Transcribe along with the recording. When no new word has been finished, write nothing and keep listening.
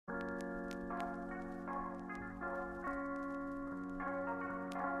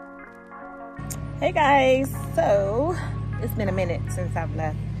Hey guys, so it's been a minute since I've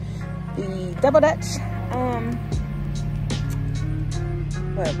left the Double Dutch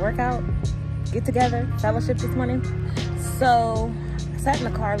workout, get together, fellowship this morning. So I sat in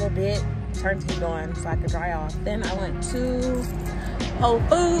the car a little bit, turned the heat on so I could dry off. Then I went to Whole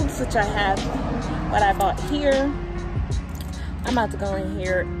Foods, which I have what I bought here. I'm about to go in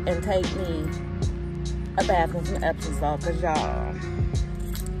here and take me a bath with some Epsom salt, because y'all,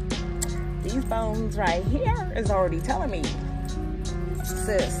 these bones right here is already telling me,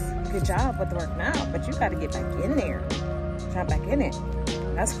 sis, good job with the working out, but you got to get back in there, jump back in it.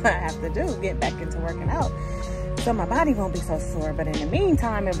 That's what I have to do, get back into working out, so my body won't be so sore. But in the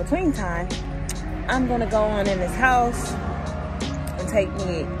meantime, in between time, I'm gonna go on in this house and take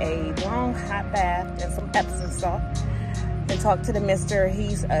me a long hot bath and some Epsom salt and talk to the mister.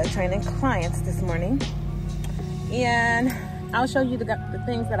 He's training clients this morning, and I'll show you the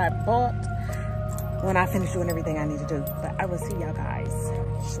things that I bought when I finish doing everything I need to do. But I will see y'all guys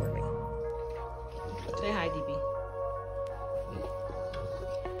shortly. Say hi, DB.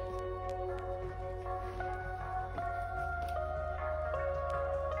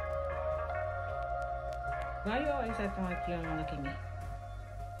 Why you always acting like you don't want to look at me?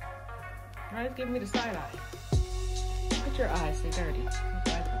 Why just giving me the side eye? Look at your eyes, they're dirty.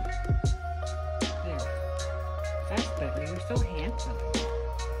 There. That's better. You're so handsome.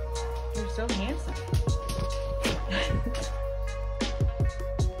 You're so handsome.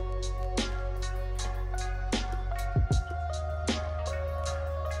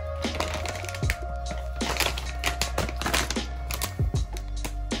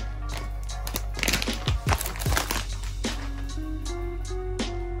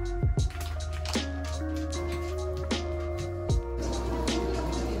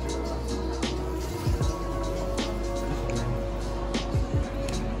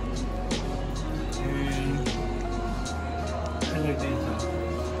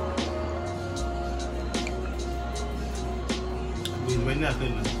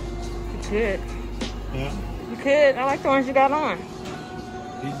 You could. Huh? You could. I like the ones you got on.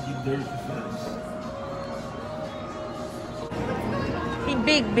 He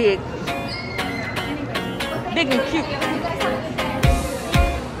big. Big and cute.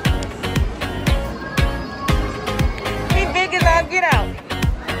 He big as I'll get out.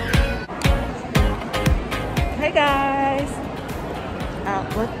 Hey guys. Out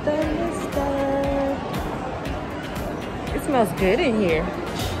with the mister. It smells good in here.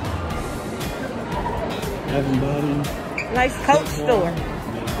 Nice Coach store.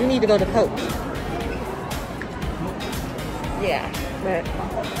 You need to go to Coach. Yeah, but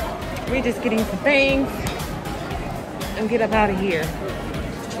we're just getting some things and get up out of here.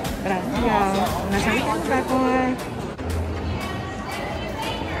 But I'll see y'all when I turn the camera back on.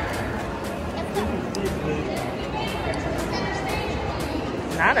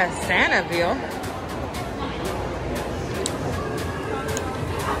 Not a Santaville.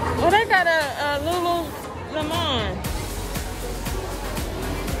 Well, they got a Lululemon.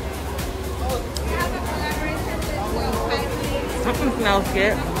 Something smells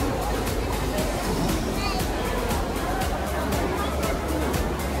good.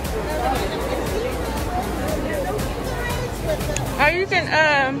 Oh, you can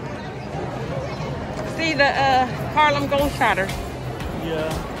see the Harlem Globetrotters.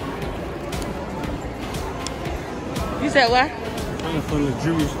 Yeah. You said what? I'm from the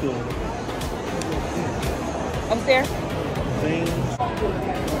jewelry store. Upstairs?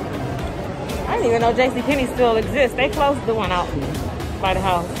 I didn't even know JCPenney still exists. They closed the one out by the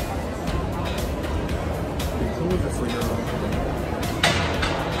house.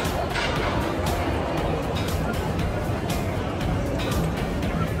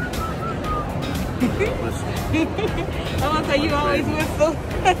 I'm gonna say you always whistle.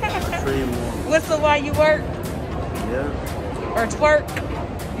 Whistle while you work? Yeah. Or twerk?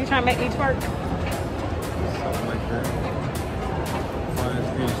 You trying to make me twerk? Something like that.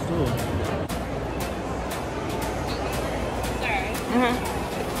 Finest in the store. Mm-hmm.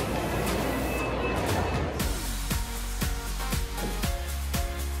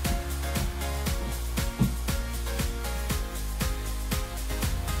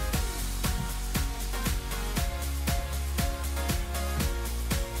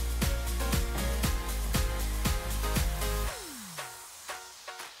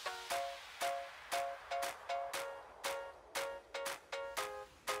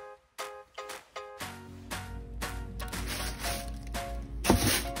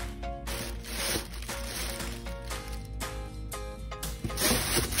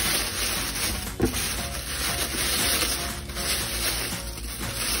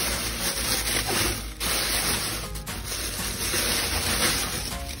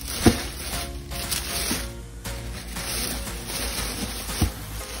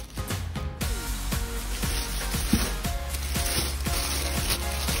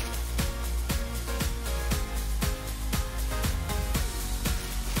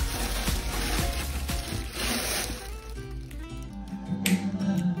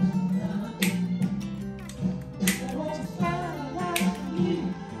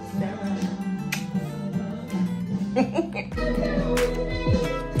 Even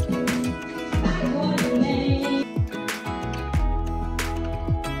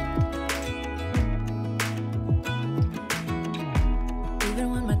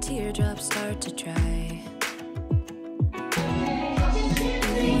when my teardrops start to dry,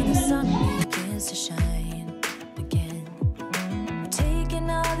 even when the sun begins to shine again,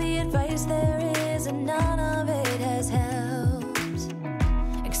 taking all the advice there is and none of it has helped.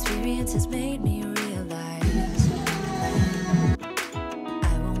 Experience has made me realize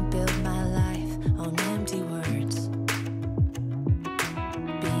I won't build my life on empty words.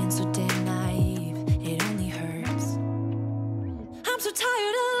 Being so damn naive, it only hurts. I'm so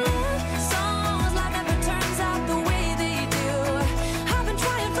tired of love songs, life never turns out the way they do. I've been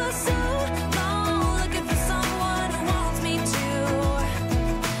trying for so long, looking for someone who wants me to.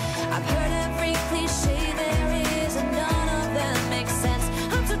 I've heard every cliche there is and none of them make sense.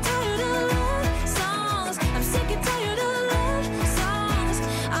 I'm so tired of love songs, I'm sick and tired of love songs.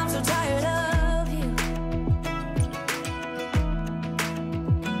 I'm so tired of you.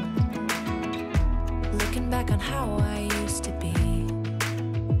 Looking back on how I used to be,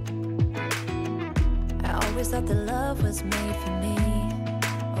 I always thought that love was made for me.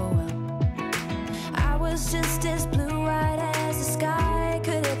 Oh well, I was just as blue-eyed as the sky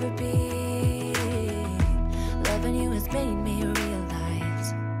could ever be. Loving you has made me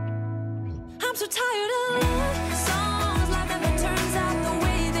realize I'm so tired of love songs, life never turns out the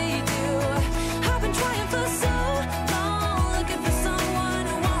way they do. I've been trying for so long, looking for someone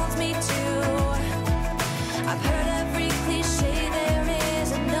who wants me to. I've heard every cliche there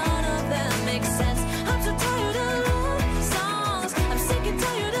is and none of them make sense. I'm so tired of love songs, I'm sick and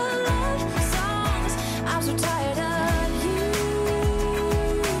tired of love songs. I'm so tired of you.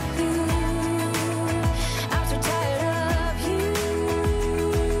 I'm so tired of you.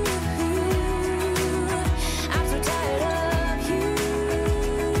 I'm so tired of you.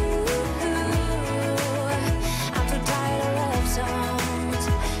 I'm so tired of love songs,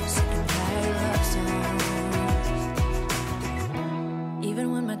 sick and tired of love songs. Even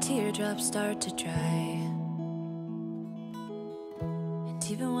when my teardrops start to dry, and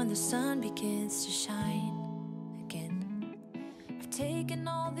even when the sun begins to shine again, I've taken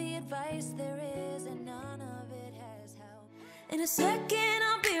all the advice there is and none of it has helped. In a second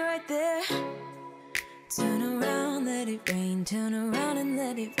I'll be right there. Turn around, let it rain. Turn around and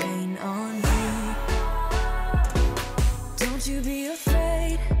let it rain on me. Don't you be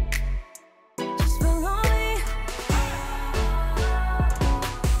afraid, just follow me.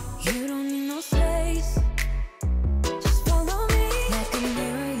 You don't need no space, just follow me. Like a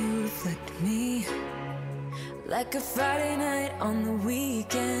mirror you reflect me, like a Friday night on the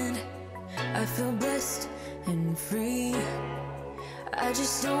weekend. I feel blessed and free. I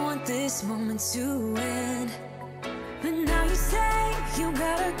just don't want this moment to end. But now you say you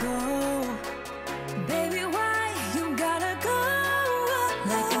gotta go, baby, why you gotta go?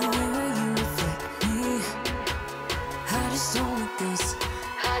 Like a mirror you reflect me. I just don't want this,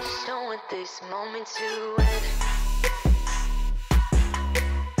 I just don't want this moment to end.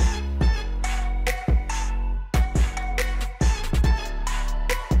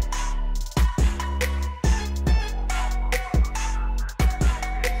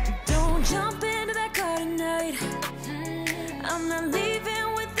 Don't jump into that car tonight. I'm not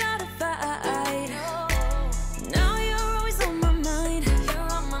leaving without a fight. Now you're always on my mind. You're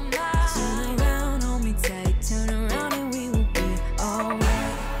on my mind. Turn around, hold me tight. Turn around and we will be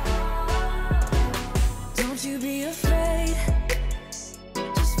alright. Don't you be afraid,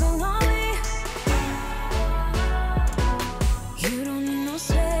 just follow me. You don't need no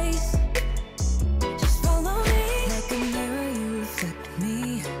space, just follow me. Like a mirror you reflect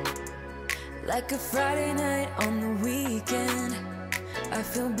me, like a Friday night on the weekend. I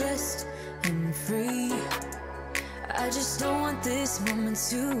feel blessed and free. I just don't want this moment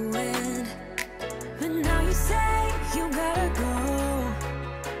to end. But now you say you gotta go,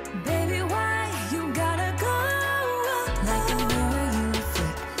 baby, why you gotta go? Like a mirror you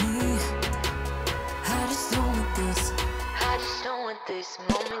reflect me. I just don't want this, I just don't want this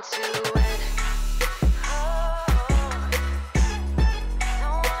moment to end.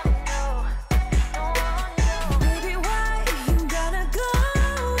 Baby, why you gotta go?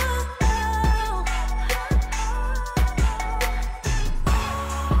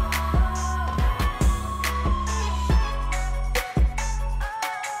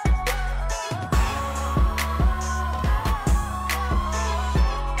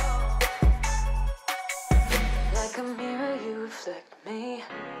 Like a mirror you reflect me.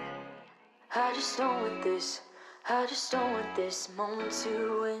 I just don't want this, I just don't want this moment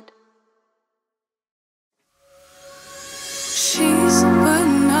to end.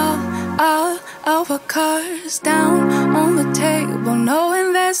 our cards down on the table,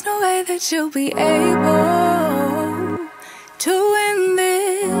 knowing there's no way that you'll be able to win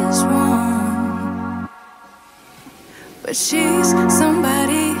this one. But she's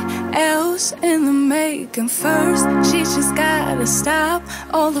somebody else in the making. First, she just gotta stop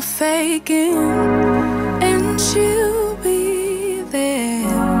all the faking, and she'll be there.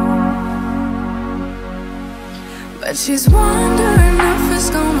 But she's wondering if it's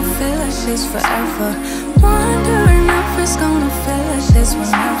gonna feel like she's forever. Wondering if it's gonna feel like this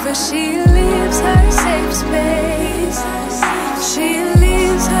whenever she leaves her safe space. She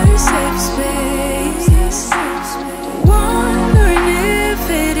leaves her safe space. Wondering if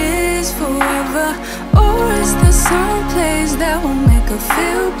it is forever, or is there some place that will make her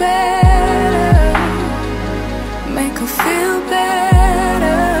feel better? Make her feel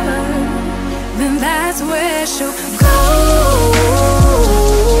better. Then that's where she'll go.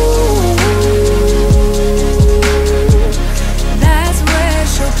 That's where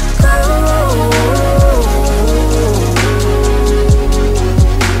she'll go.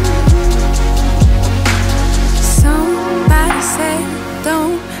 Somebody say,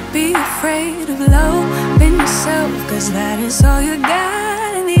 don't be afraid of loving yourself, 'cause that is all you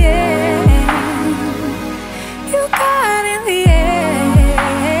got in the end. You got in the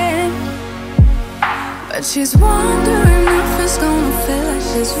end. But she's wondering if it's gonna feel like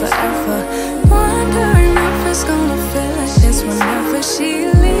she's forever. Wondering if it's gonna feel like this whenever she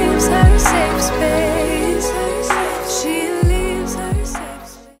leaves her safe space. She leaves her safe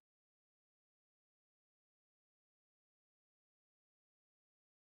space.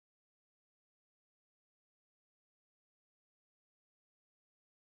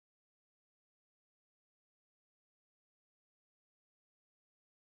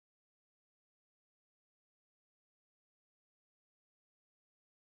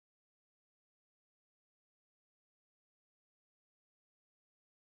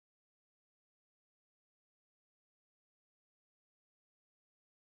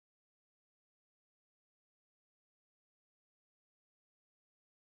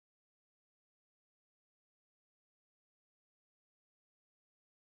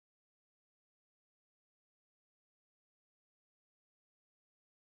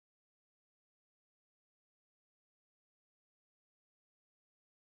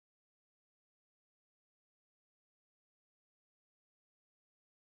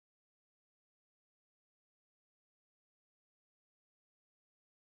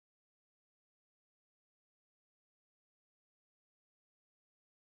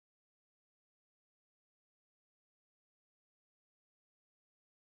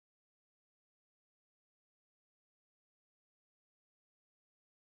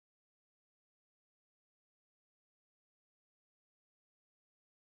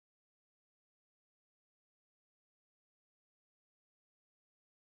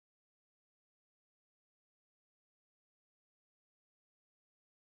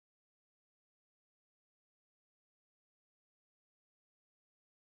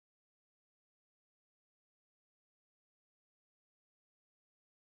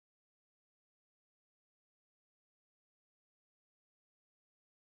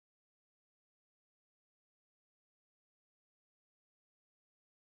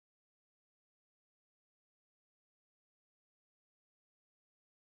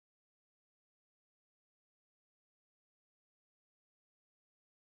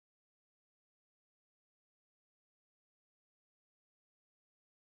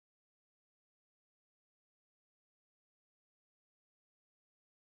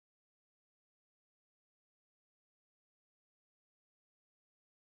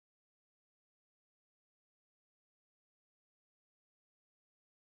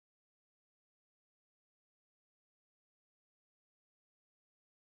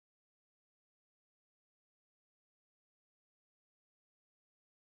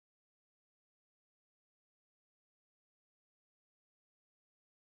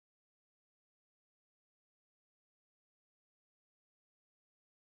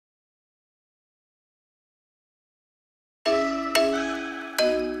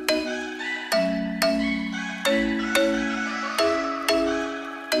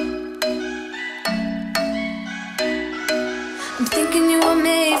 I'm thinking you were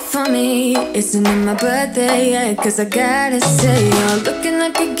made for me. Isn't it my birthday yet? 'Cause I gotta say, you're looking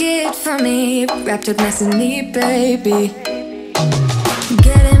like a gift for me, wrapped up nice and neat, baby.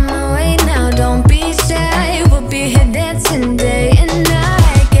 Get in my way now, don't be shy. We'll be here dancing day and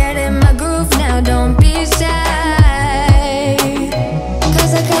night. Get in my groove now, don't be shy.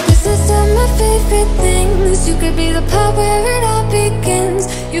 'Cause I got this list of my favorite things. You could be the part where it all begins.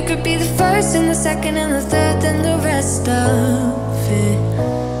 You could be the first first and the second and the third, then the rest of it.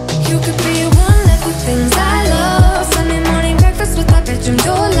 You could be one of the things I love. Sunday morning breakfast with our bedroom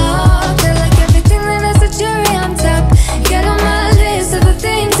door locked. I like everything that has a cherry on top. Get on my list of the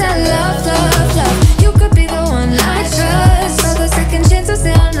things I love, love, love. You could be the one I trust. For the second chances,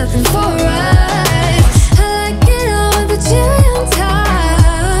 they are nothing for us. I like it all with the cherry on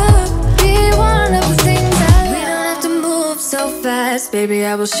top. Be one of the things I love. We don't have to move so fast, baby,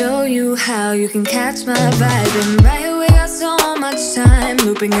 I will show you how. You can catch my vibe, and right away got so much time,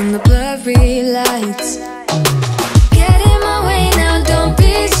 looping in the blurry lights. Get in my way now, don't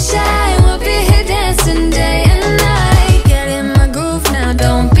be shy. We'll be here dancing day and night. Get in my groove now,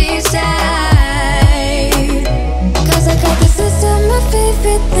 don't be shy. Cause I got this list of my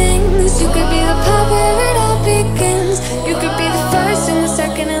favorite things